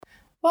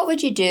What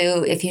would you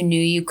do if you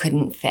knew you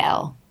couldn't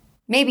fail?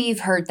 Maybe you've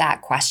heard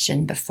that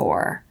question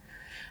before.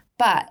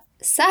 But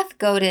Seth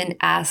Godin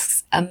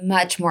asks a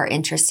much more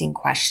interesting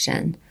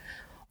question.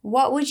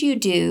 What would you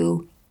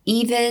do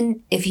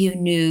even if you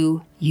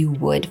knew you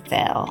would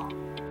fail?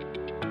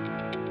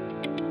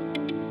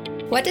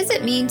 What does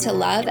it mean to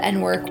love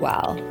and work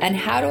well? And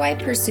how do I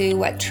pursue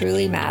what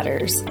truly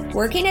matters?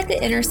 Working at the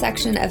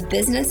intersection of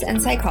business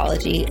and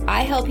psychology,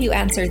 I help you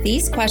answer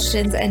these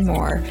questions and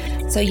more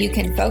so you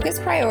can focus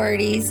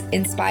priorities,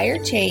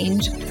 inspire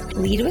change,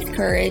 lead with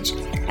courage,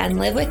 and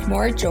live with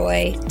more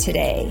joy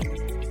today.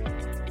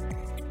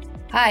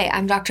 Hi,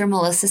 I'm Dr.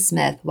 Melissa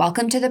Smith.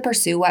 Welcome to the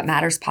Pursue What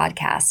Matters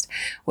podcast,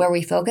 where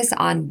we focus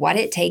on what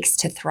it takes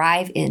to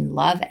thrive in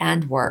love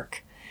and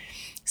work.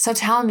 So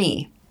tell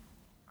me,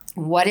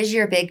 what is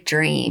your big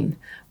dream?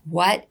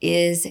 What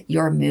is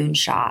your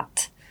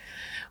moonshot?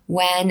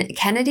 When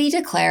Kennedy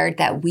declared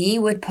that we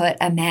would put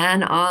a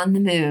man on the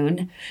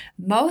moon,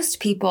 most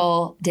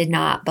people did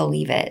not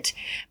believe it.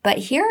 But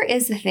here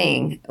is the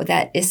thing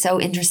that is so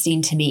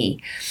interesting to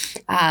me.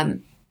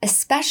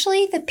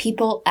 Especially the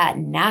people at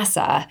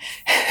NASA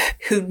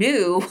who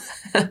knew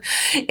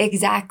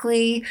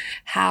exactly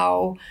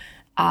how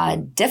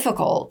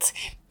difficult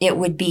it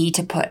would be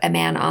to put a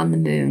man on the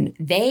moon.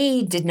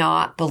 They did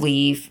not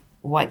believe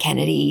what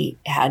Kennedy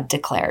had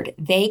declared.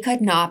 They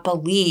could not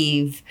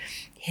believe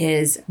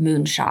his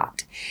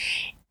moonshot.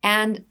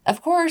 And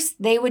of course,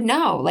 they would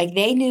know,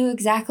 they knew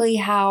exactly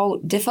how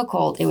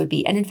difficult it would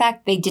be. And in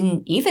fact, they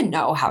didn't even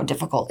know how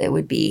difficult it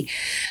would be.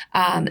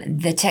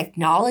 The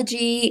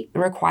technology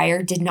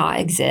required did not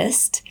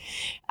exist.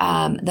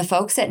 The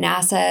folks at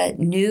NASA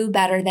knew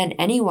better than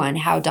anyone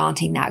how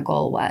daunting that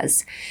goal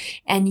was.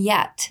 And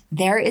yet,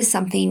 there is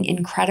something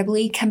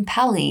incredibly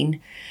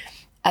compelling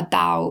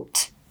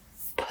about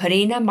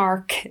putting a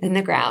mark in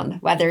the ground,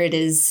 whether it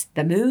is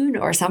the moon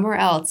or somewhere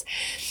else,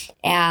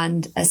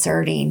 and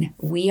asserting,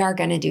 we are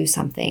going to do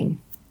something.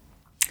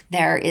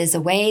 There is a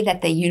way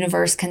that the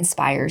universe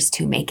conspires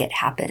to make it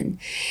happen.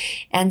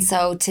 And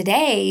so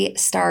today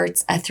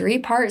starts a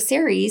 3-part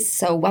series.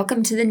 So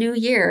welcome to the new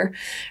year,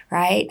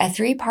 right? A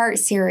 3-part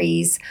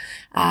series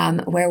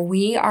where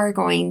we are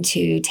going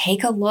to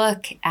take a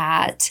look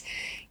at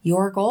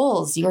your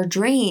goals, your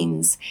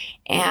dreams.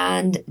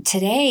 And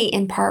today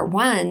in part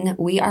 1,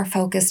 we are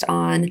focused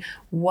on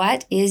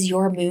what is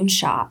your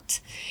moonshot?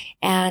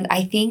 And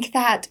I think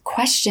that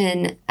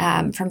question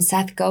from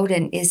Seth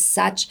Godin is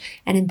such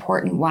an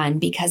important one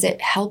because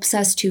it helps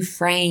us to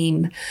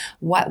frame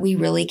what we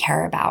really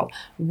care about.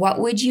 What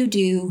would you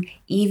do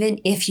even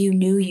if you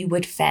knew you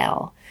would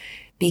fail?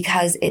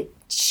 Because it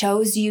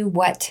shows you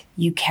what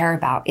you care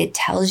about. It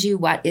tells you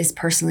what is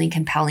personally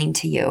compelling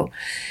to you.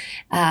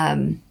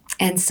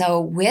 And so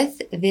with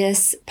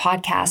this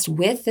podcast,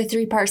 with the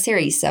 3-part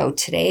series, so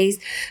today's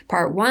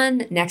part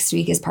 1, next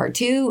week is part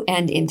 2,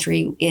 and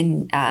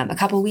in a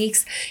couple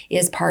weeks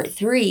is part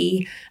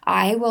 3,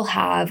 I will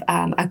have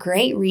a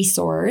great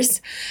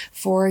resource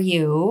for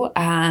you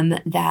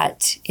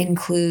that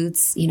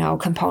includes,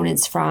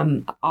 components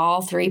from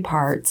all 3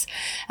 parts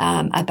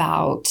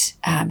about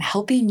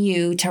helping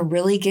you to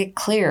really get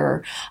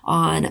clear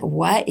on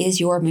what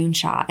is your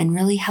moonshot and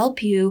really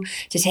help you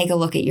to take a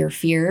look at your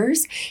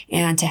fears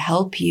and to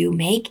help you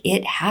make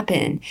it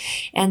happen.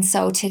 And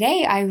so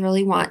today I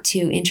really want to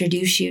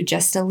introduce you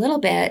just a little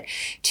bit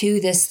to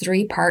this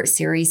 3-part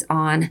series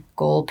on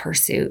goal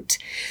pursuit.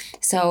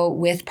 So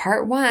with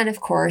part 1,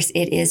 of course,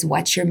 it is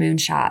what's your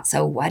moonshot?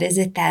 So what is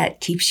it that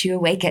keeps you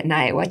awake at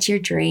night? What's your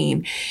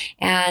dream?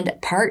 And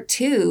part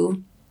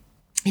 2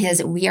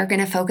 is we are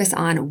going to focus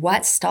on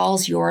what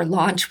stalls your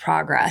launch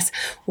progress,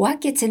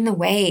 what gets in the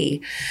way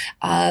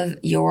of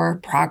your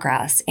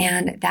progress.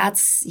 And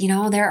that's,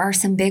 there are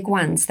some big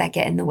ones that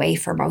get in the way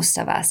for most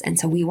of us. And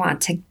so we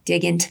want to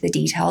dig into the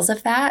details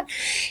of that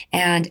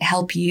and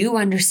help you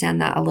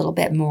understand that a little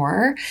bit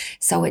more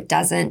so it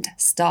doesn't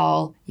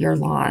stall your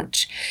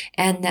launch.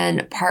 And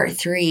then part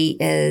 3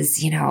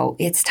 is,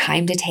 it's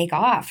time to take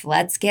off.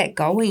 Let's get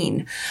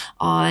going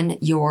on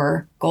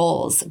your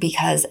goals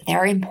because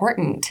they're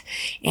important.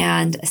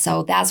 And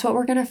so that's what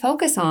we're going to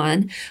focus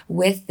on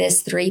with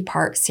this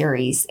 3-part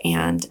series.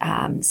 And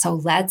so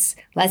let's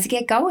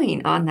get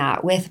going on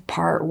that with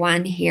part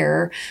 1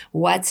 here.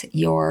 What's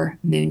your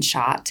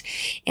moonshot?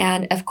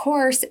 And of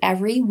course,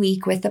 every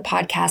week with the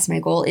podcast, my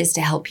goal is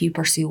to help you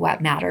pursue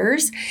what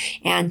matters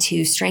and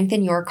to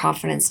strengthen your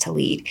confidence to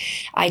lead.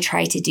 I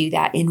try to do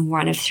that in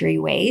one of 3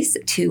 ways: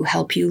 to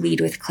help you lead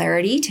with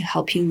clarity, to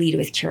help you lead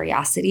with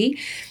curiosity,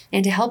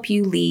 and to help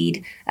you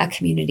lead a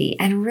community.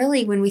 And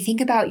really, when we think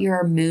about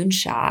your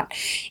moonshot,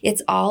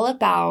 it's all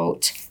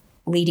about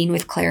leading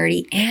with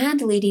clarity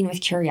and leading with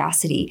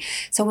curiosity.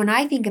 So when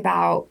I think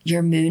about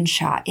your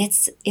moonshot,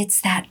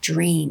 it's that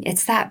dream,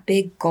 it's that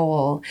big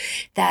goal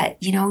that,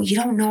 you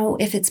don't know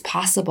if it's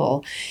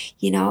possible.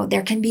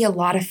 There can be a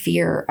lot of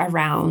fear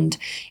around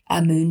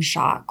a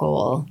moonshot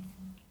goal.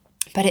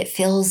 but it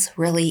feels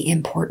really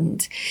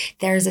important.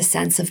 There's a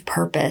sense of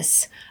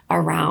purpose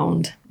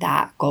around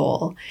that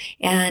goal.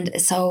 And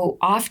so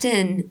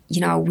often,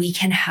 we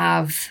can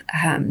have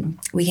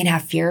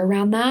fear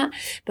around that,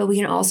 but we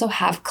can also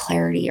have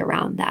clarity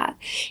around that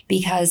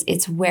because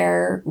it's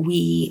where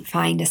we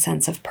find a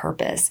sense of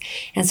purpose.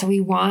 And so we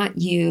want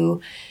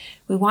you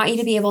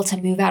to be able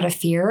to move out of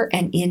fear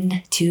and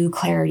into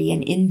clarity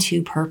and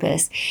into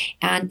purpose.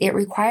 And it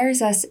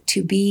requires us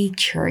to be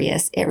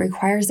curious. It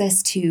requires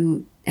us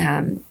to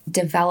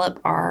develop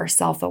our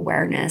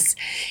self-awareness.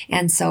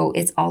 And so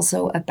it's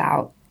also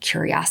about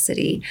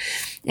curiosity.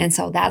 And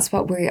so that's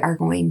what we are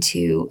going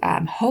to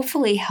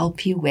hopefully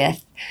help you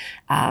with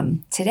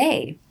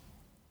today.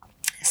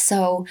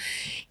 So,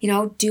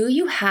 do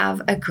you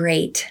have a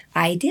great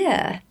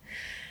idea?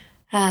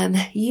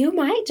 You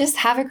might just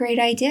have a great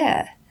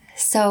idea.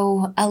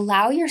 So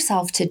allow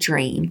yourself to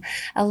dream,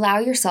 allow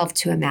yourself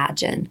to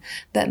imagine,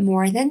 but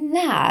more than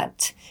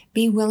that,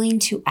 be willing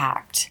to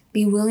act,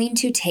 be willing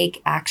to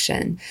take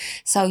action.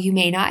 So you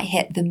may not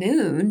hit the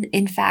moon.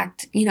 In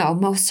fact,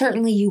 most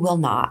certainly you will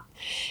not.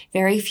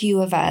 Very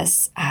few of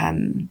us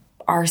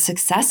are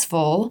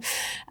successful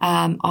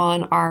on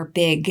our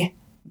big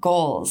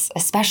goals,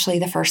 especially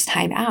the first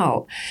time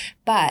out,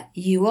 but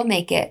you will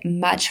make it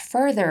much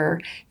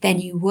further than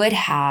you would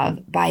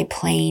have by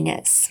playing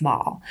it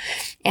small.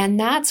 And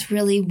that's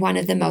really one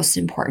of the most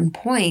important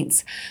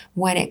points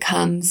when it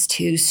comes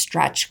to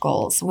stretch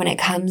goals, when it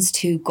comes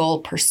to goal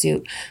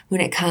pursuit,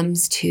 when it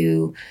comes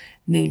to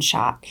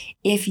Moonshot.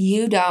 If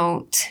you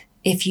don't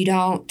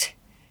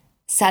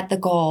set the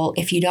goal,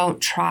 if you don't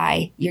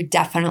try, you're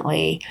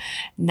definitely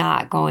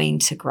not going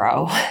to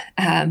grow.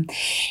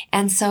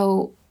 And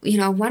so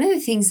one of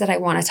the things that I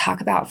want to talk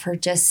about for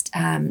just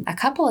a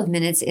couple of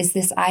minutes is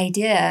this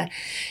idea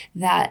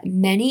that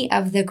many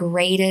of the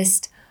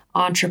greatest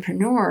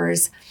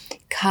entrepreneurs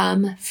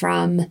come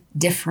from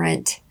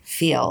different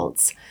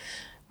fields,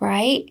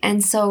 right?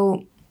 And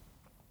so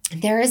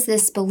there is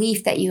this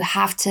belief that you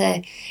have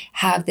to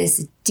have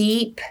this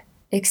deep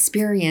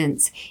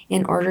experience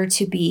in order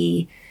to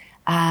be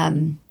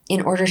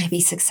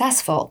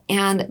successful.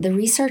 And the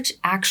research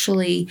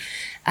actually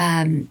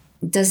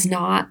does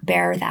not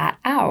bear that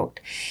out.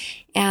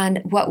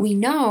 And what we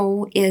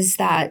know is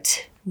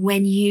that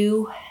when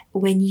you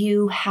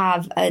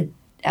have a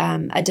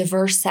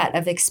diverse set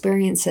of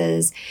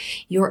experiences,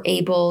 you're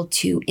able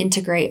to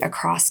integrate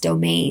across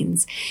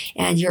domains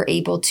and you're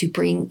able to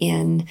bring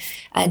in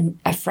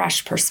a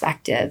fresh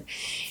perspective.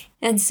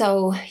 And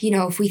so,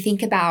 if we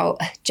think about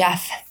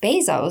Jeff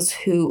Bezos,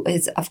 who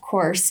is, of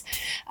course,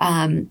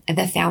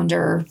 the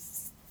founder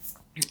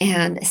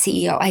and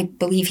CEO, I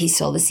believe he's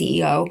still the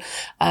CEO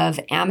of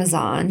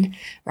Amazon,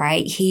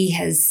 right? He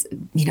has,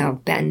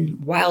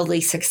 been wildly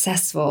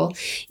successful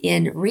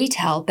in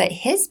retail, but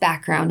his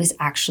background is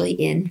actually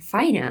in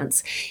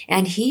finance.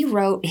 And he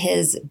wrote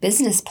his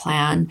business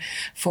plan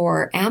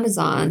for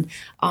Amazon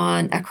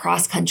on a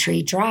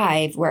cross-country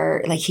drive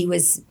where he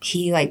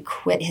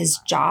quit his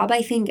job,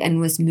 I think, and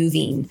was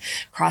moving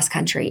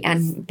cross-country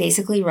and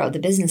basically wrote the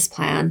business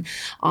plan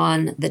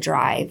on the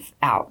drive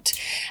out.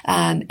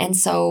 And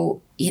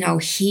so,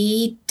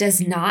 he does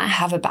not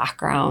have a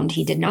background.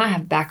 He did not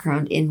have a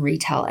background in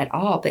retail at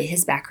all, but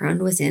his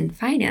background was in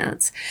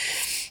finance.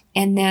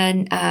 And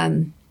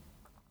then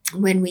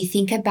when we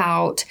think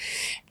about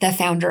the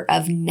founder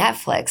of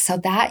Netflix, so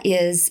that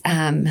is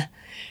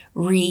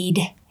Reed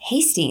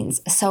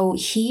Hastings. So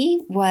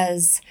he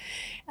was,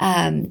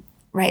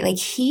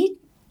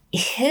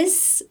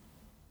 his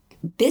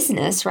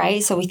business,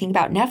 right? So we think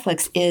about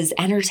Netflix is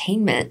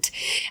entertainment.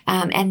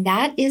 And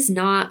that is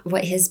not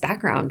what his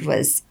background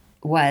was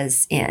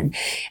in.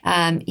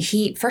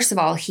 He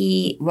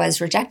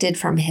was rejected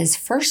from his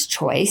first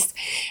choice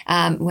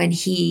when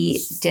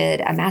he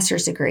did a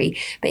master's degree,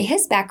 but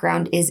his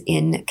background is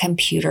in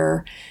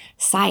computer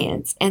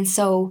science. And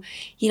so,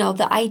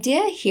 the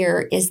idea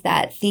here is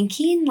that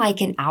thinking like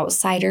an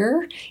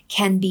outsider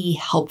can be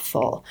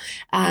helpful.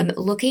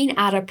 Looking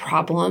at a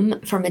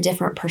problem from a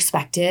different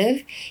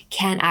perspective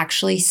can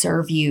actually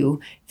serve you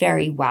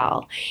very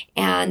well.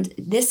 And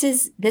this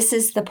is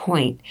the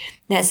point,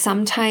 that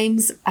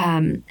sometimes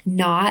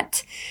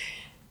not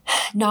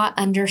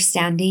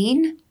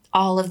understanding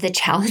all of the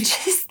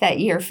challenges that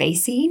you're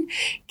facing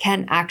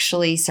can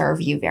actually serve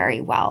you very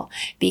well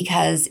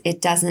because it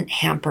doesn't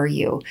hamper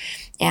you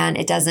and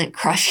it doesn't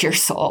crush your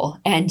soul.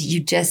 And you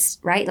just,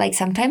 right? Like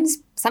sometimes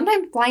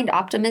blind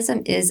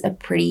optimism is a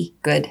pretty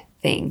good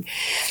thing.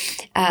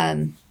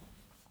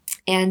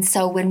 And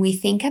so when we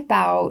think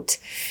about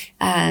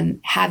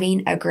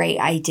having a great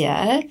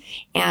idea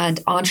and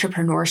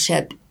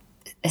entrepreneurship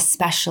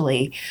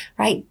especially,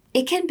 right?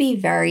 It can be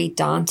very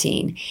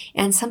daunting.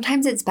 And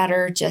sometimes it's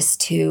better just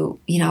to,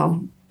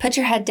 put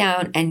your head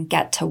down and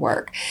get to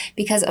work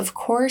because of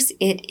course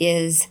it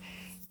is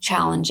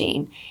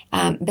challenging.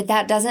 But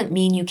that doesn't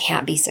mean you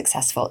can't be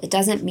successful. It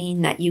doesn't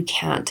mean that you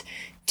can't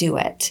do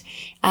it.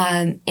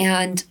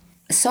 And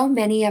so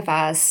many of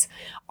us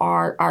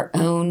are our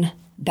own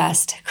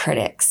best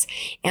critics,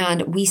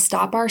 and we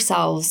stop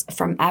ourselves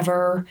from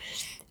ever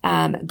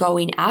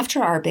going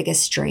after our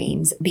biggest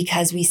dreams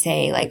because we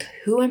say, like,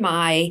 who am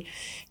I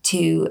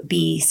to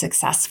be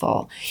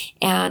successful?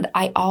 And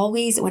I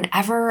always,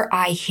 whenever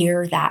I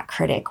hear that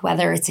critic,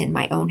 whether it's in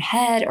my own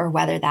head or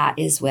whether that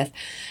is with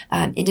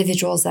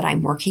individuals that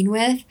I'm working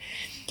with,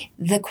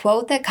 the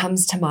quote that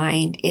comes to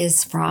mind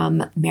is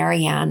from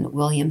Marianne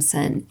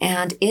Williamson,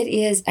 and it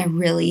is a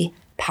really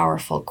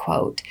powerful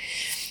quote.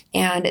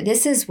 And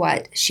this is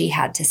what she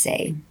had to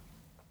say.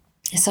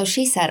 So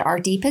she said, our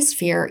deepest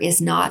fear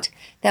is not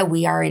that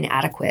we are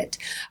inadequate.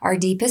 Our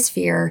deepest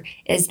fear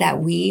is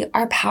that we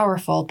are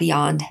powerful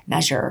beyond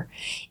measure.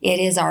 It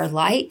is our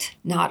light,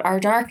 not our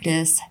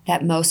darkness,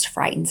 that most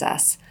frightens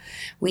us.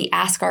 We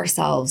ask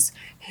ourselves,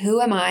 who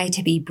am I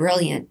to be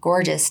brilliant,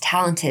 gorgeous,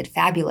 talented,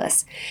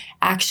 fabulous?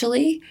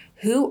 Actually,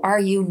 who are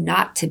you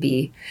not to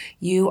be?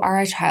 You are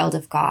a child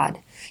of God.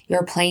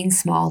 Your playing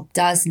small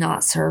does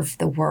not serve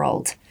the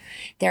world.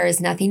 There is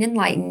nothing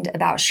enlightened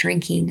about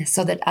shrinking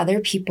so that other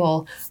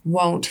people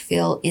won't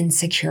feel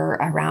insecure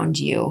around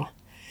you.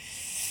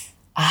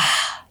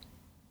 Ah,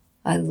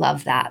 I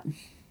love that.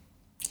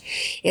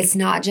 It's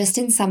not just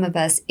in some of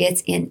us,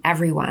 it's in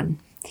everyone.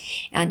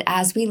 And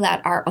as we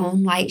let our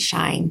own light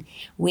shine,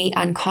 we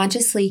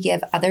unconsciously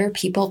give other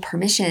people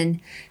permission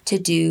to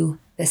do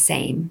the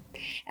same.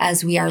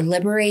 As we are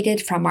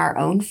liberated from our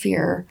own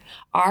fear,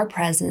 our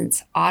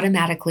presence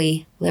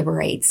automatically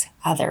liberates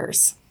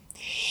others.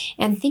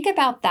 And think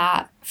about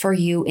that for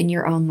you in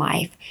your own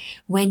life.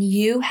 When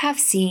you have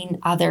seen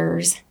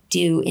others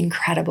do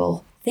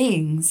incredible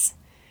things,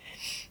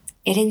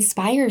 it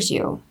inspires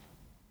you,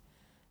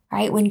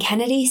 right? When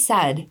Kennedy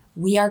said,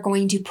 we are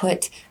going to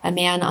put a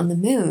man on the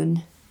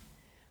moon,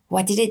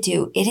 what did it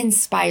do? It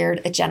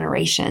inspired a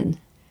generation.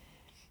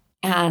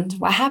 And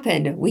what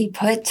happened? We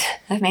put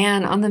a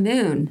man on the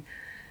moon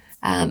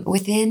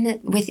within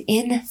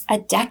a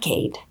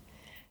decade,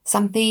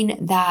 something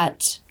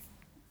that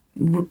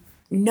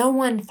no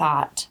one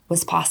thought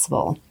was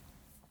possible.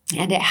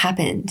 And it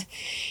happened.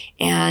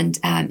 And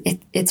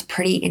it's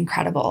pretty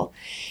incredible.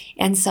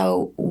 And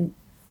so,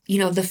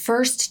 the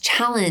first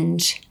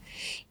challenge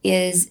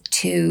is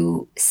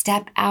to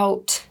step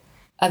out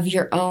of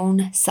your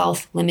own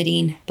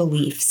self-limiting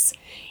beliefs.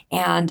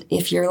 And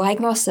if you're like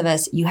most of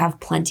us, you have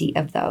plenty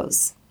of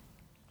those.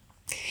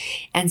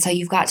 And so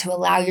you've got to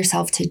allow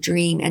yourself to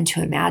dream and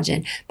to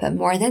imagine, but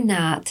more than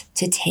that,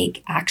 to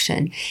take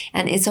action.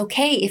 And it's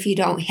okay if you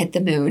don't hit the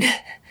moon.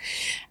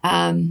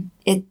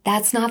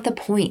 That's not the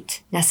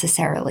point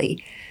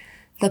necessarily.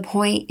 The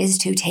point is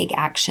to take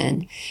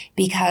action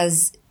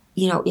because,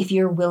 if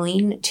you're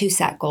willing to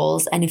set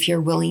goals and if you're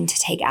willing to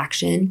take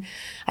action,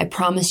 I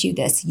promise you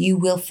this, you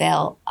will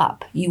fail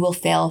up, you will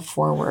fail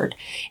forward.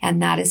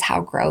 And that is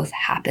how growth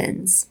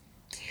happens.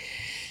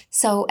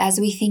 So as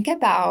we think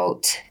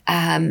about,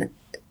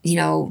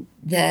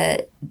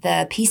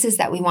 the pieces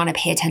that we want to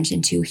pay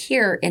attention to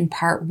here in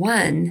part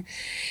 1,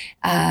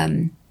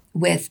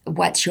 with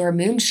what's your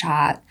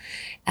moonshot,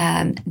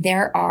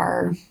 there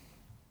are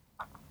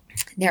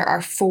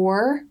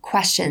 4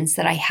 questions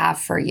that I have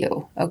for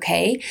you.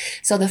 Okay.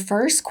 So the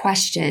first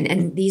question,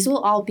 and these will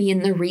all be in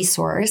the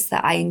resource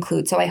that I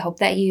include. So I hope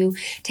that you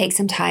take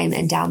some time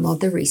and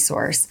download the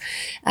resource.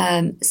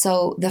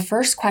 So the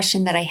first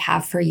question that I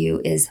have for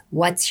you is,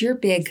 what's your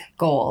big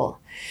goal?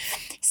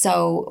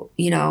 So,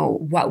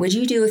 what would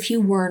you do if you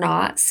were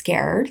not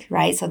scared,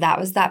 right? So that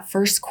was that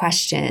first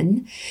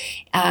question.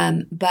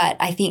 But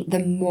I think the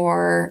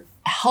more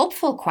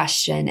helpful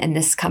question, and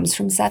this comes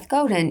from Seth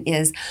Godin,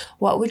 is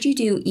what would you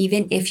do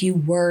even if you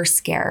were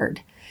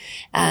scared?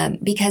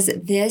 Because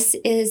this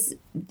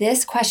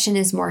question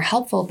is more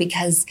helpful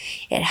because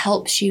it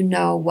helps you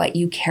know what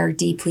you care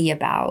deeply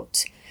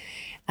about.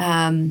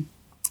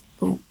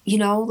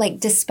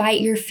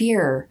 Despite your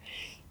fear,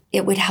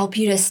 it would help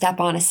you to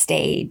step on a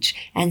stage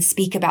and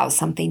speak about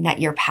something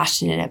that you're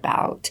passionate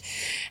about.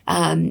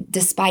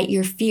 Despite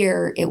your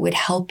fear, it would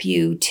help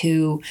you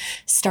to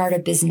start a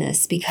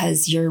business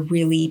because you're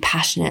really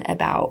passionate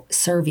about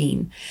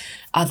serving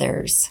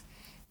others.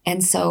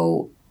 And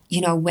so,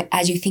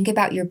 as you think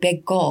about your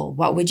big goal,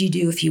 what would you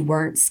do if you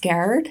weren't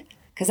scared?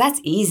 Because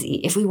that's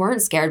easy. If we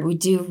weren't scared, we'd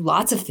do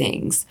lots of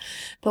things.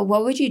 But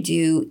what would you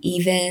do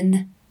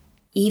even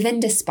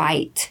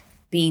despite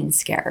being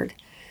scared?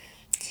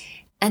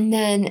 And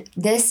then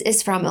this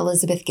is from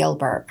Elizabeth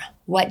Gilbert.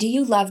 What do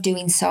you love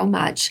doing so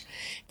much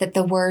that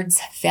the words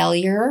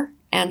failure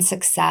and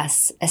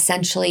success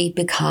essentially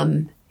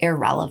become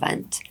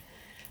irrelevant?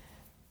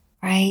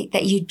 Right?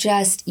 That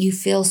you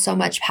feel so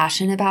much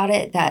passion about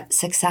it that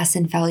success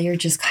and failure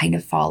just kind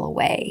of fall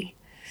away.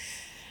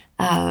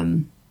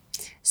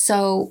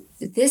 So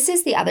this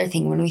is the other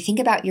thing when we think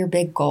about your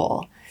big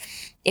goal.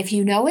 If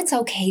you know it's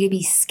okay to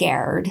be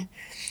scared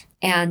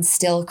and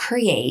still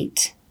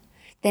create,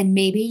 then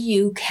maybe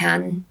you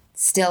can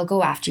still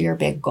go after your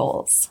big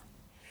goals,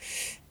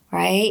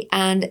 right?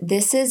 And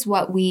this is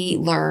what we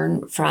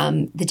learn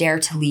from the Dare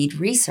to Lead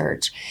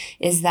research,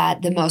 is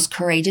that the most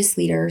courageous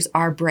leaders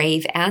are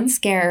brave and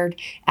scared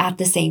at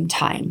the same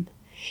time.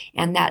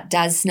 And that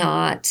does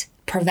not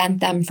prevent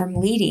them from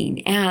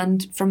leading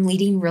and from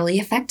leading really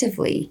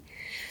effectively.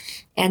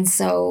 And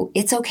so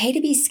it's okay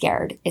to be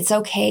scared. It's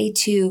okay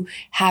to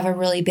have a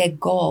really big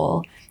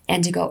goal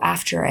and to go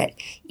after it,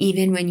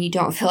 even when you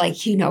don't feel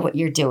like you know what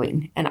you're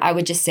doing. And I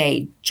would just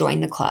say,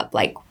 join the club.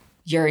 Like,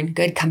 you're in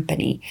good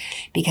company,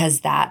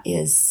 because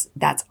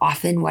that's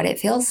often what it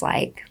feels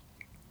like.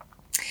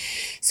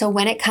 So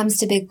when it comes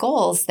to big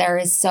goals, there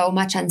is so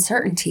much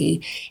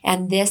uncertainty.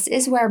 And this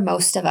is where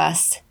most of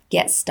us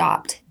get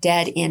stopped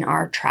dead in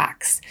our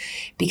tracks,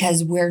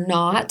 because we're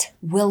not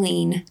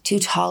willing to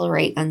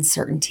tolerate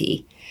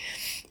uncertainty.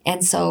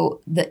 And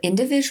so the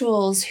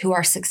individuals who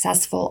are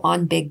successful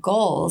on big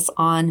goals,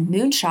 on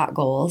moonshot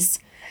goals,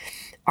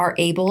 are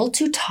able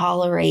to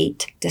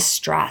tolerate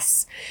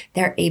distress.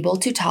 They're able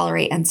to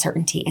tolerate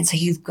uncertainty. And so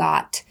you've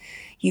got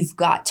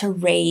to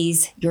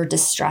raise your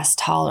distress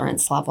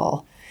tolerance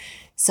level.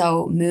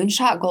 So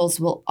moonshot goals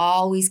will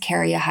always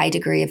carry a high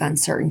degree of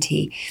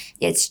uncertainty.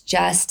 It's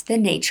just the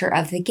nature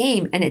of the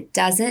game. And it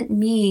doesn't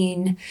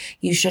mean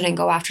you shouldn't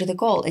go after the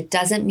goal. It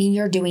doesn't mean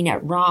you're doing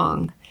it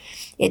wrong.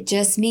 It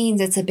just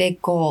means it's a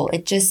big goal.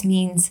 It just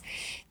means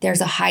there's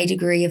a high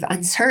degree of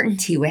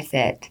uncertainty with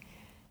it.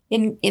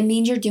 It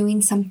means you're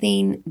doing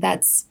something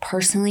that's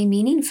personally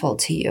meaningful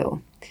to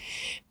you.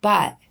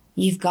 But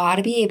you've got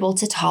to be able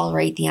to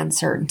tolerate the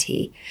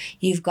uncertainty.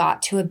 You've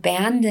got to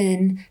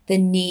abandon the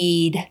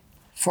need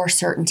for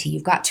certainty.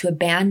 You've got to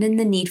abandon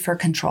the need for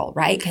control,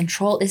 right?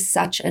 Control is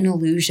such an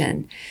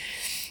illusion.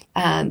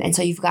 And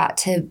so you've got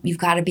to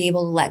be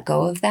able to let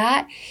go of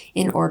that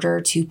in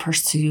order to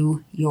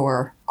pursue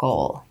your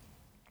goal.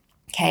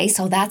 Okay,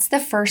 so that's the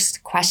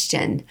first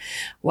question.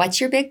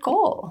 What's your big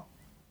goal?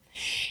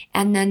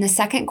 And then the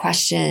second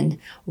question,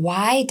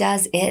 why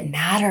does it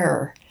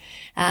matter?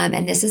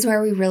 And this is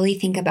where we really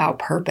think about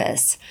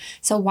purpose.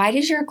 So why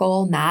does your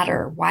goal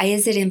matter? Why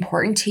is it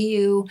important to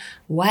you?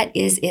 What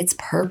is its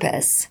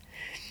purpose?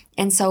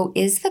 And so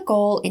is the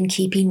goal in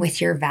keeping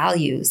with your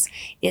values?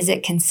 Is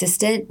it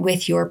consistent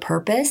with your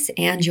purpose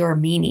and your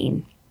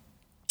meaning?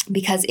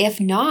 Because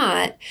if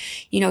not,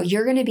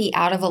 you're going to be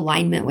out of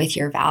alignment with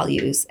your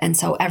values. And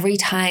so every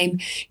time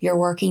you're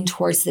working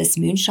towards this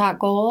moonshot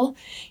goal,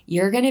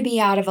 you're going to be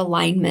out of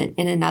alignment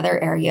in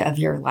another area of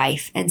your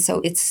life. And so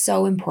it's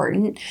so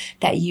important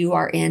that you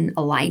are in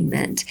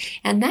alignment.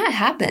 And that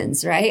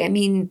happens, right? I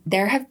mean,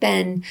 there have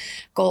been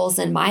goals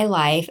in my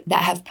life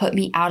that have put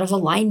me out of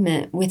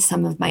alignment with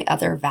some of my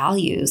other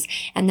values.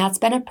 And that's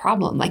been a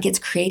problem. Like, it's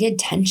created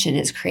tension,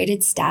 it's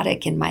created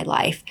static in my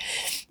life.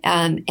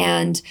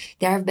 And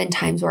there have been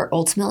times where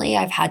ultimately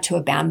I've had to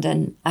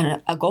abandon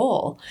a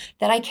goal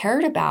that I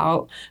cared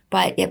about,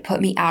 but it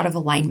put me out of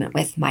alignment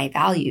with my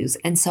values.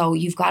 And so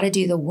you've got to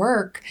do the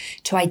work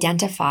to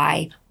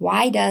identify,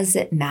 why does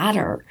it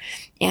matter?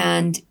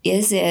 And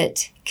is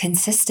it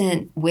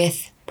consistent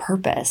with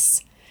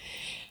purpose?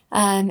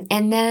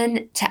 And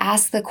then to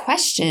ask the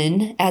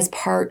question as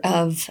part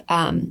of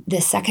the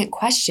second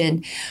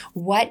question,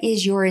 what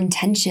is your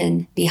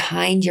intention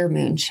behind your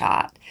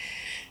moonshot?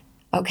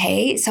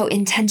 Okay, so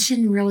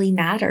intention really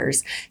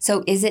matters.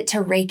 So is it to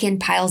rake in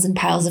piles and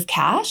piles of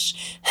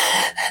cash?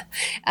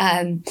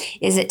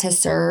 Is it to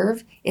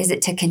serve? Is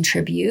it to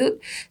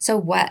contribute? So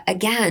what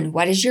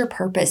is your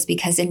purpose?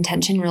 Because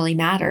intention really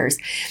matters.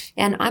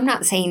 And I'm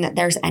not saying that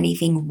there's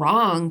anything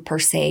wrong per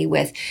se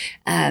with,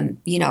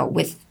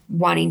 with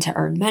wanting to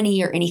earn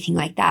money or anything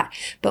like that.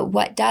 But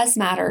what does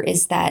matter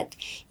is that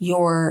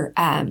your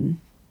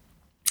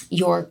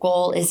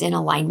goal is in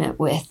alignment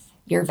with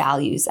your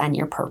values and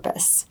your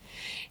purpose.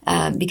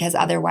 Because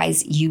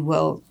otherwise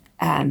you'll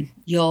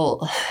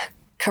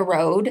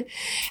corrode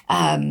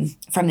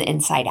from the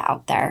inside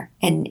out there.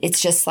 And it's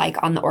just like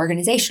on the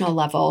organizational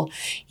level,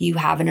 you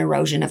have an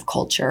erosion of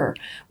culture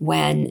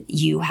when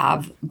you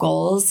have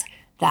goals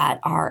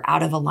that are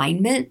out of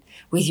alignment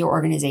with your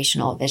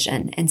organizational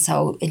vision. And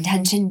so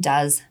intention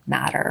does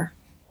matter.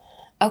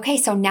 Okay,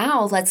 so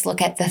now let's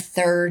look at the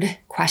third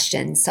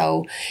question.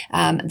 So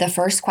the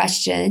first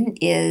question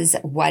is,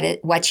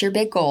 what's your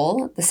big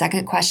goal? The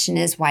second question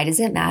is, why does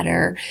it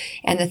matter?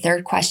 And the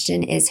third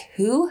question is,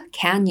 who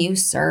can you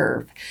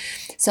serve?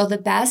 So the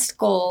best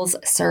goals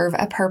serve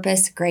a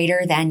purpose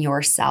greater than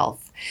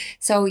yourself.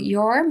 So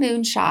your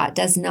moonshot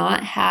does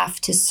not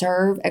have to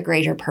serve a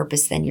greater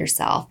purpose than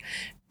yourself.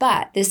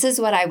 But this is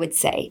what I would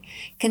say.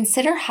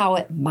 Consider how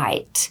it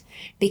might,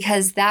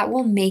 because that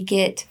will make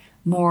it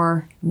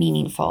more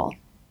meaningful.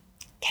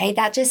 Okay,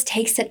 that just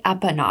takes it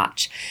up a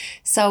notch.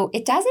 So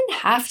it doesn't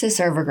have to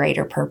serve a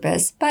greater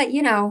purpose, but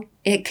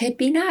it could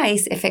be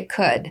nice if it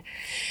could.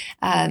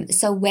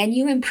 So when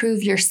you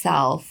improve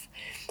yourself,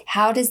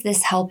 how does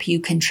this help you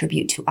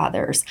contribute to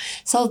others?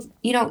 So,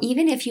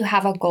 even if you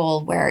have a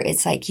goal where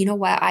it's like,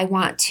 I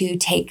want to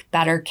take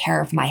better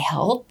care of my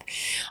health,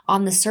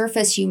 on the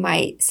surface, you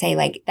might say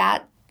like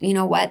that,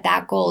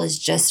 that goal is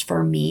just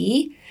for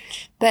me.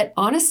 But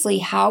honestly,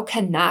 how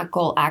can that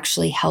goal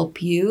actually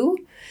help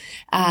you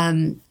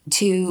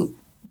to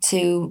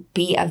to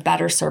be of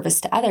better service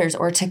to others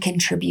or to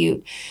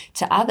contribute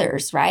to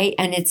others, right?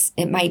 And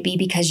it might be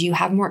because you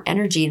have more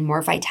energy and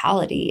more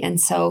vitality. And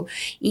so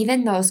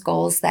even those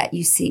goals that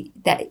you see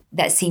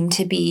that seem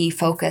to be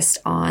focused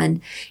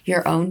on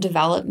your own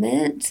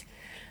development,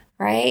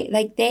 right?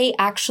 Like they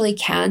actually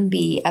can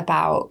be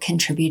about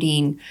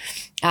contributing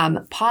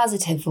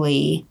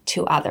positively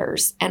to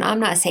others. And I'm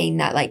not saying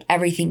that like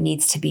everything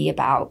needs to be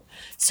about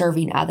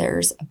serving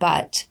others,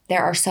 but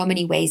there are so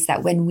many ways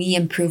that when we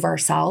improve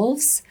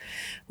ourselves,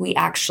 we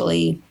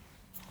actually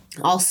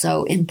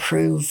also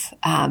improve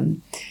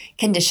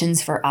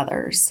conditions for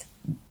others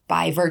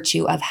by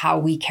virtue of how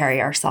we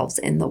carry ourselves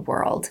in the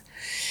world.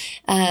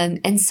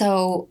 And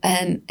so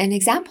an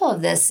example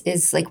of this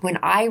is like when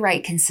I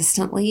write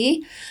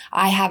consistently,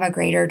 I have a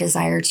greater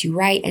desire to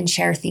write and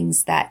share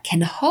things that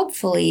can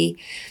hopefully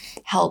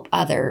help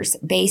others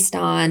based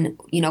on,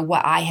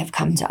 what I have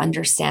come to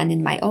understand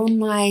in my own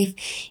life,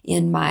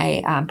 in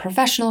my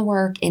professional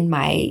work, in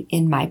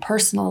my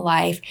personal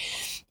life.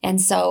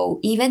 And so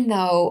even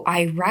though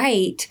I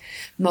write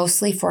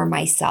mostly for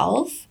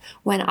myself,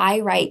 when I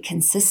write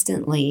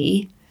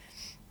consistently,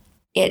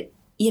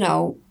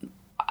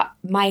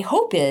 my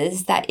hope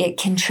is that it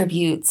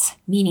contributes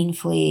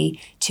meaningfully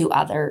to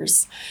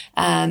others.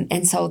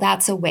 And so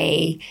that's a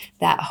way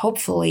that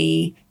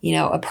hopefully,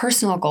 a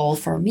personal goal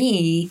for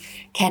me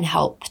can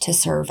help to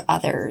serve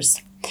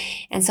others.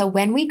 And so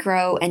when we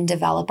grow and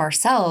develop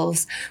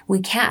ourselves, we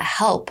can't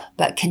help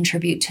but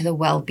contribute to the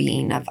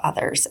well-being of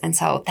others. And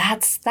so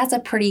that's a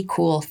pretty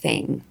cool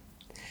thing.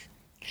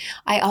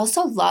 I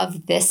also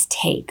love this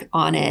take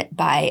on it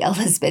by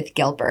Elizabeth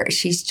Gilbert.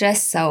 She's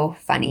just so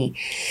funny.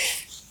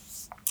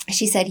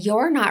 She said,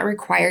 "You're not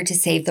required to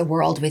save the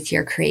world with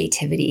your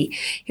creativity.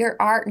 Your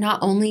art not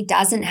only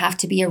doesn't have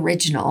to be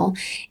original,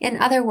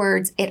 in other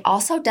words, it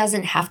also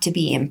doesn't have to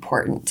be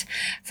important.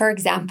 For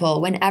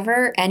example,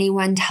 whenever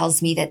anyone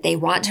tells me that they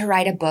want to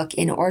write a book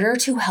in order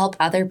to help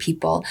other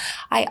people,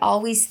 I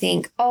always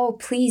think, oh,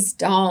 please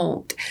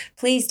don't.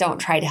 Please don't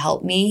try to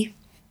help me.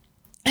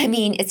 I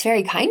mean, it's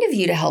very kind of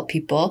you to help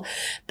people,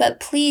 but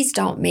please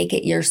don't make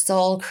it your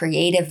sole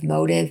creative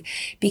motive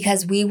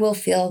because we will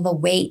feel the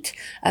weight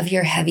of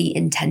your heavy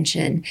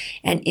intention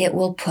and it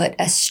will put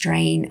a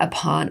strain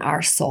upon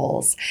our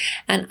souls."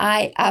 And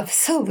I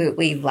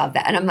absolutely love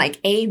that. And I'm like,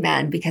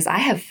 amen, because I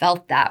have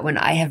felt that when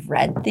I have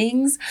read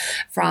things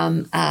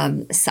from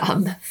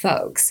some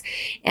folks.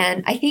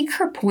 And I think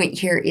her point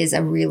here is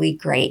a really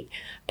great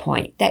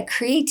point, that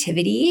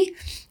creativity,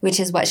 which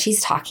is what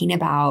she's talking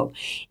about,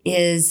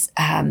 is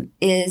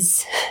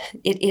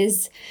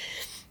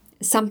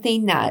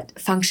something that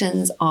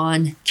functions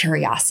on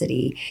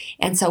curiosity.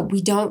 And so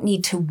we don't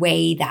need to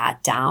weigh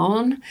that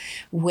down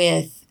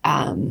with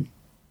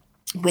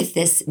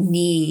this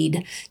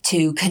need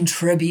to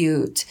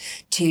contribute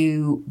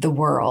to the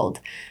world,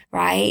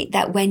 right?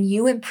 That when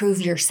you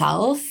improve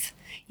yourself,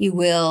 you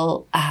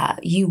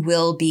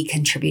will be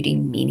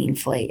contributing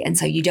meaningfully. And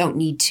so you don't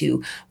need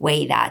to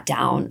weigh that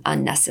down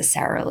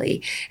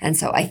unnecessarily. And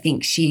so I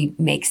think she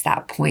makes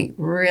that point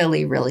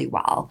really, really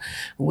well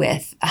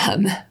with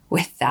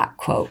that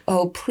quote.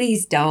 Oh,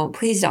 please don't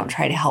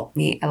try to help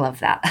me. I love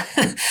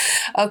that.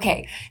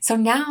 Okay. So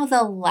now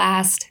the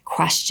last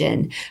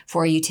question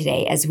for you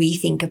today, as we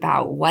think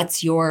about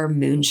what's your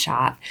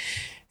moonshot.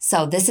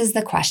 So this is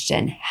the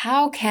question: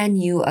 how can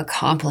you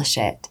accomplish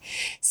it?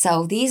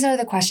 So these are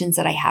the questions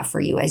that I have for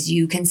you as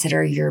you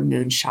consider your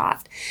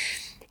moonshot.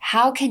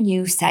 How can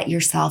you set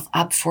yourself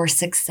up for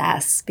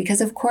success? Because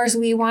of course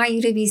we want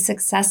you to be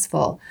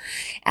successful.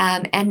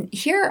 And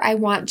here I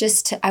want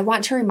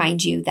to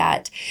remind you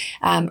that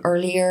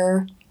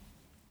earlier,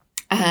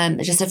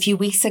 just a few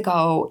weeks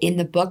ago in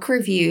the book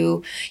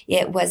review,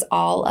 it was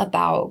all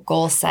about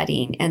goal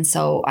setting. And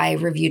so I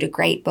reviewed a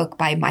great book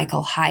by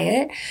Michael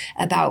Hyatt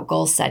about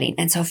goal setting.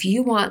 And so if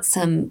you want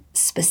some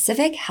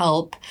specific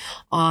help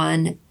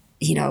on,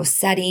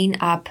 setting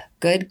up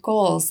good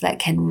goals that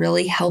can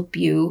really help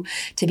you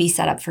to be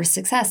set up for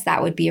success,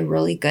 that would be a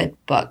really good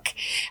book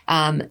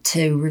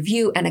to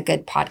review and a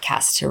good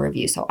podcast to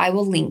review. So I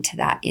will link to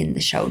that in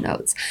the show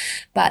notes.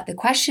 But the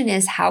question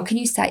is, how can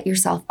you set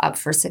yourself up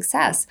for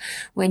success?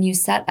 When you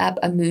set up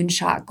a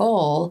moonshot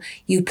goal,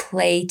 you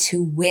play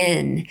to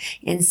win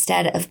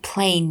instead of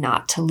playing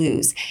not to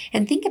lose.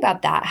 And think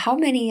about that. How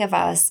many of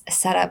us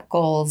set up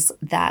goals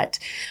that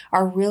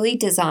are really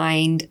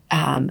designed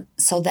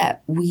so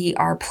that we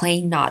are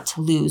playing not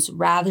to lose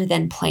rather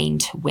than playing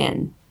to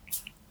win?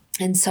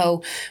 And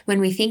so when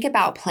we think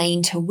about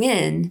playing to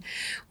win,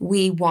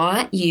 we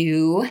want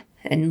you,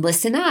 and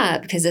listen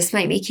up because this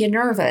might make you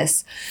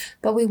nervous,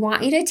 but we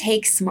want you to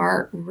take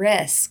smart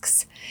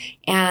risks.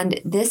 And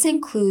this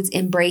includes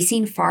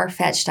embracing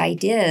far-fetched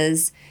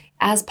ideas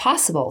as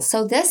possible.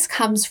 So this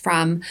comes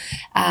from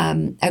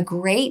a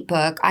great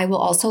book. I will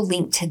also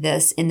link to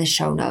this in the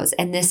show notes.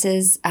 And this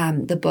is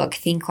the book,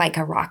 Think Like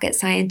a Rocket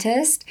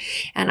Scientist.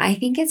 And I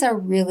think it's a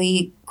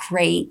really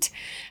great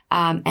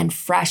and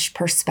fresh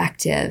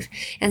perspective.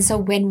 And so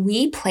when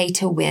we play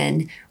to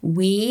win,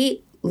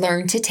 we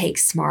learn to take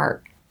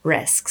smart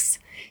risks.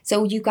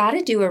 So you got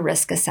to do a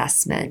risk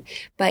assessment,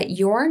 but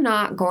you're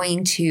not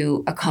going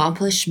to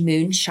accomplish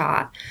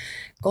Moonshot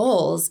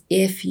goals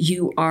if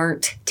you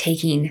aren't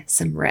taking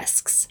some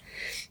risks.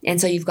 And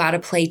so you've got to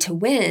play to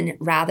win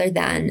rather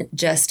than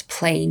just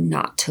play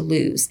not to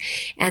lose.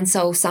 And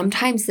so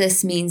sometimes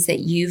this means that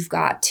you've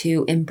got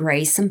to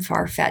embrace some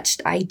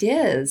far-fetched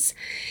ideas.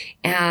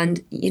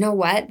 And you know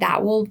what?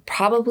 That will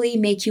probably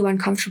make you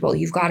uncomfortable.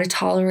 You've got to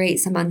tolerate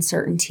some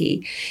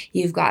uncertainty.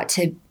 You've got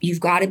to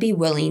be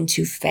willing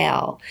to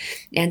fail.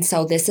 And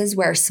so this is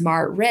where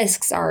smart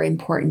risks are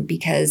important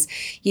because,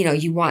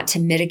 you want to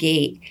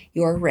mitigate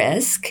your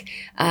risk.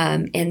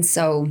 And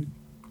so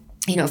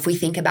if we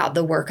think about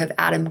the work of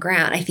Adam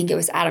Grant, I think it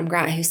was Adam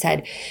Grant who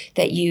said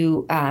that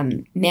you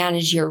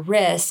manage your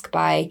risk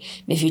by,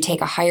 if you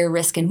take a higher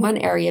risk in one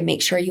area,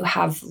 make sure you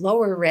have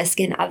lower risk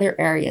in other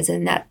areas.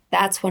 And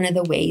that's one of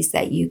the ways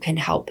that you can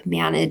help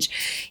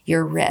manage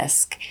your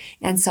risk.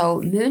 And so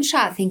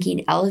Moonshot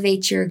thinking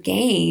elevates your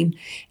game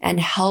and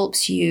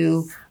helps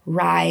you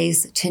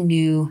rise to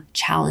new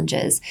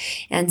challenges.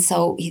 And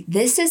so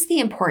this is the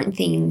important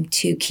thing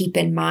to keep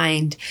in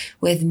mind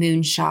with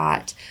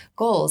Moonshot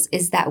goals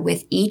is that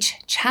with each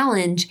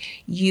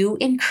challenge, you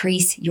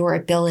increase your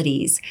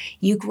abilities.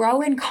 You grow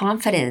in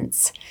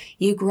confidence.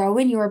 You grow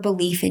in your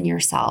belief in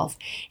yourself.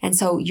 And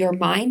so your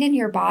mind and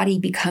your body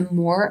become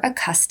more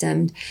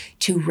accustomed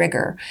to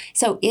rigor.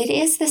 So it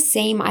is the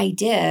same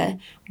idea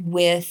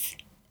with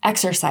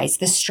exercise,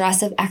 the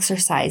stress of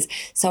exercise.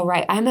 So,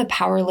 right, I'm a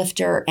power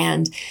lifter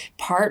and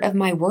part of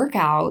my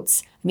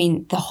workouts,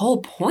 the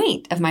whole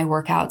point of my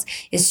workouts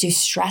is to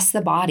stress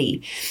the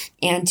body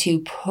and to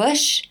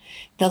push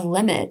the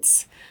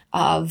limits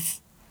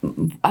of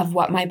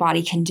what my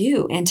body can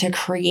do and to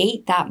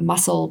create that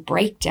muscle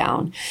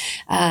breakdown.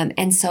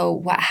 And so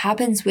what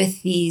happens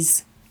with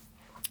these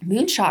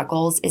Moonshot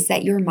goals is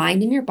that your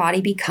mind and your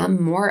body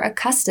become more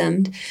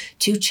accustomed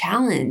to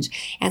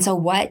challenge. And so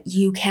what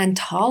you can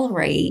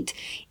tolerate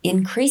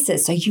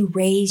increases. So you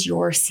raise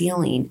your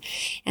ceiling.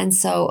 And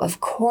so, of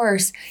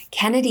course,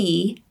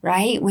 Kennedy,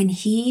 right, when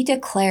he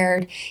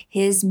declared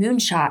his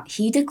Moonshot,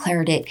 he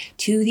declared it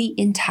to the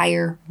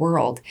entire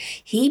world.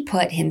 He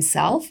put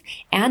himself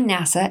and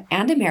NASA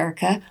and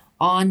America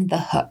on the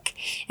hook.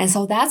 And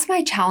so that's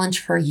my challenge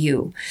for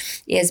you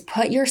is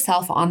put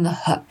yourself on the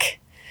hook.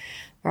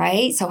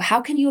 Right? So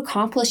how can you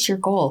accomplish your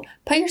goal?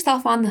 Put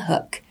yourself on the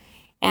hook.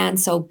 And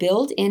so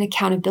build in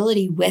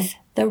accountability with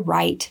the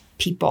right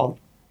people.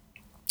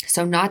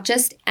 So not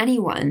just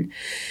anyone,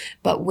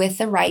 but with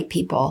the right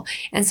people.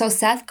 And so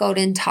Seth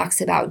Godin talks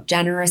about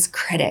generous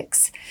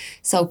critics.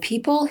 So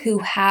people who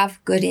have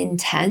good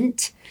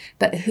intent,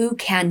 but who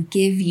can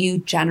give you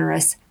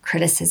generous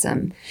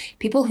criticism.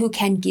 People who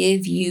can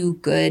give you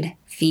good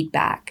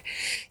feedback.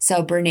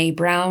 So Brene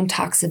Brown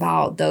talks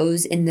about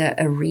those in the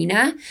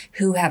arena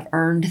who have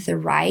earned the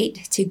right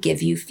to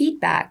give you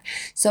feedback.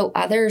 So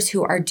others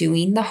who are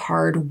doing the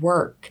hard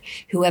work,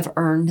 who have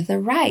earned the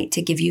right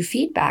to give you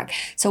feedback.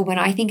 So when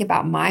I think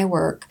about my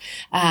work,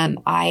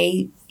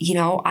 I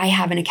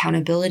have an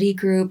accountability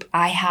group.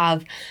 I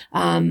have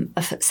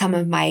some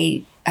of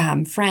my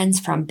friends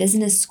from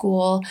business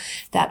school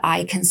that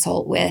I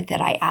consult with,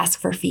 that I ask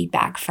for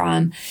feedback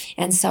from.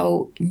 And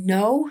so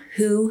know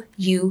who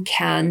you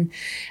can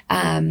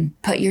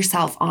put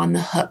yourself on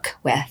the hook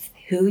with,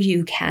 who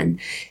you can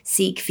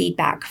seek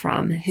feedback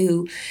from,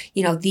 who,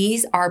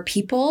 these are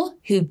people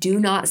who do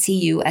not see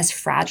you as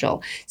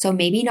fragile. So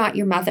maybe not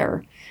your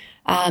mother,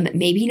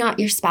 maybe not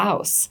your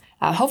spouse.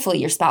 Hopefully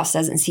your spouse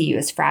doesn't see you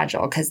as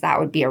fragile because that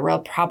would be a real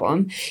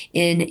problem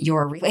in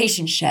your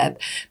relationship.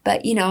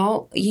 But, you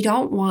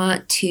don't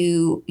want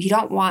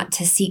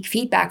to seek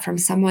feedback from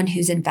someone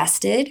who's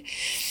invested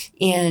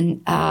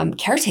in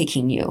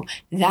caretaking you.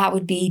 That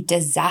would be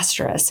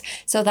disastrous.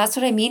 So that's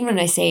what I mean when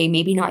I say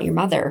maybe not your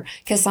mother,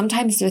 because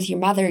sometimes with your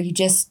mother, you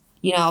just,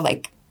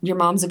 your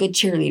mom's a good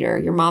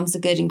cheerleader. Your mom's a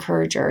good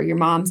encourager. Your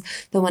mom's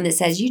the one that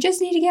says, you just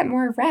need to get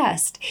more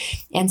rest.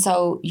 And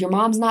so your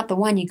mom's not the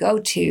one you go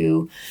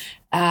to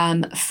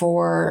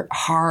for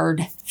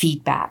hard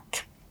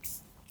feedback.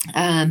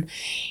 And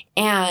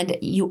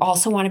you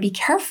also want to be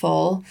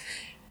careful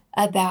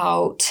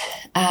about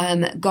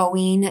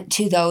going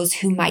to those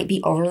who might be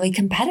overly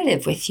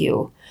competitive with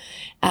you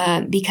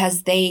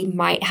because they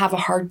might have a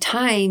hard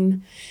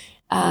time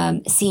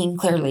seeing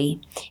clearly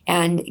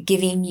and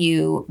giving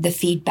you the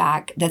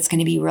feedback that's going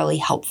to be really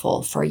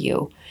helpful for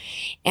you.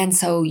 And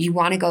so you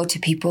want to go to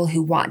people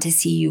who want to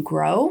see you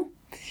grow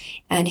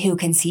and who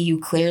can see you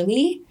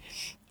clearly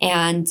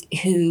and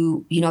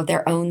who,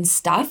 their own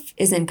stuff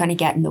isn't going to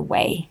get in the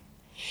way.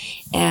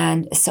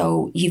 And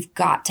so you've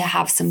got to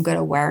have some good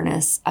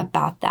awareness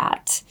about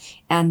that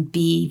and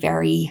be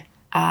very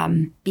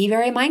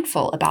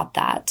mindful about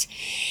that.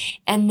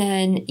 And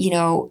then,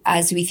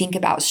 as we think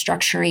about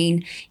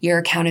structuring your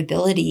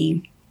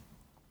accountability,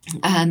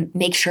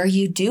 make sure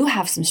you do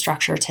have some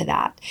structure to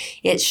that.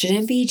 It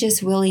shouldn't be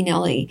just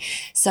willy-nilly.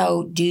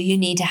 So do you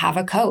need to have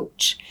a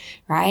coach,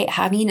 right?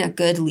 Having a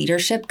good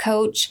leadership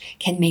coach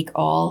can make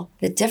all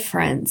the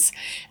difference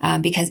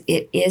because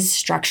it is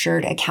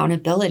structured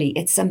accountability.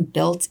 It's some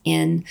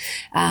built-in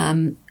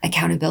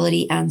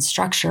accountability and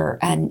structure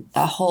and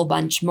a whole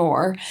bunch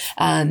more.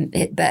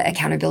 But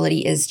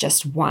accountability is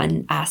just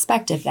one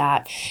aspect of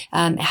that.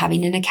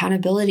 Having an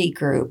accountability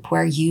group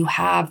where you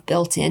have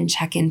built-in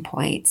check-in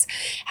points,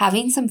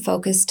 having some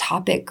focused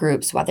topic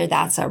groups, whether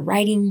that's a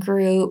writing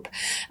group,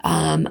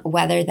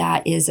 whether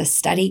that is a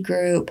study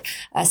group,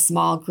 a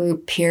small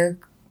group peer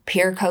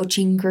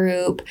coaching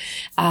group.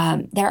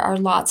 There are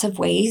lots of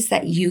ways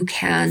that you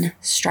can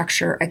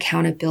structure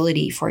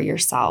accountability for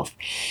yourself,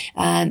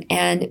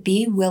 and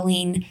be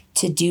willing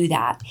to do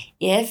that.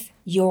 If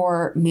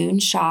your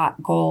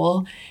Moonshot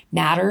goal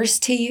matters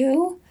to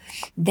you,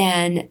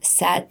 then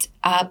set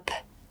up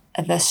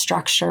the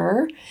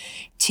structure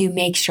to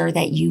make sure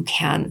that you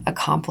can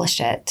accomplish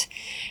it.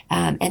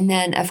 And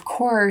then, of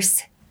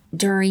course,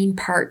 during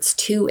parts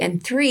 2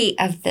 and 3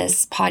 of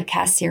this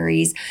podcast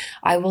series,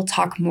 I will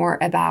talk more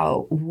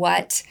about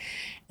what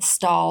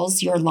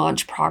stalls your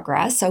launch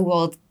progress. So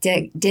we'll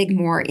dig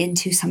more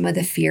into some of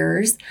the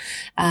fears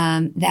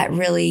that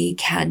really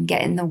can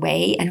get in the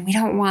way, and we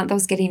don't want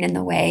those getting in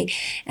the way.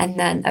 And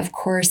then, of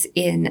course,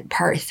 in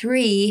part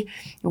 3,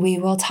 we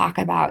will talk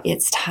about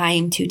it's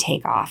time to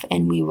take off,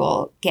 and we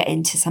will get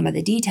into some of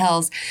the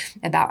details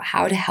about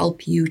how to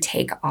help you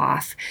take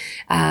off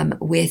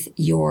with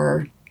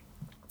your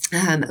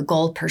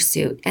goal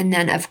pursuit. And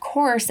then, of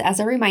course, as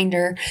a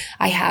reminder,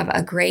 I have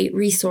a great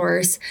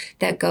resource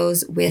that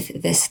goes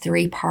with this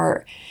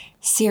 3-part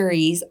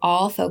series,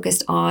 all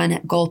focused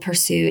on goal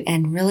pursuit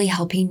and really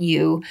helping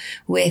you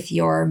with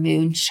your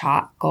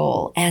Moonshot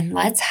goal. And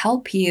let's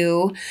help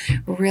you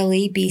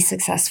really be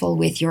successful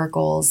with your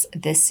goals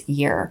this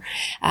year.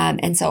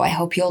 And so I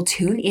hope you'll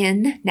tune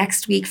in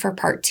next week for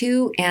part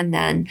 2 and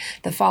then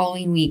the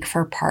following week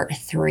for part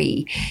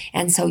 3.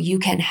 And so you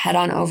can head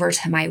on over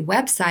to my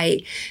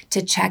website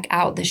to check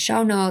out the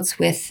show notes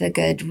with the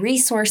good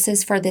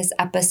resources for this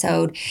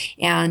episode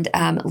and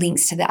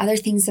links to the other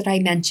things that I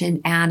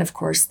mentioned. And of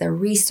course, the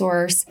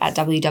resource at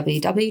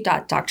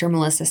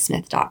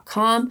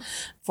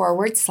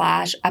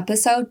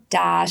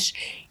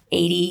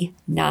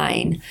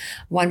www.drmelissasmith.com/episode-89.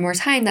 One more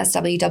time, that's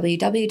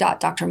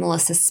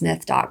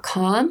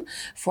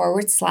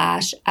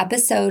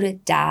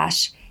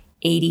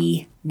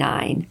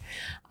www.drmelissasmith.com/episode-89.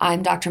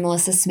 I'm Dr.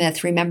 Melissa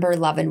Smith. Remember,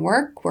 love and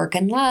work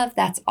and love.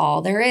 That's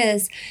all there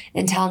is.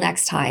 Until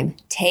next time,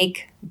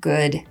 take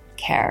good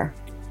care.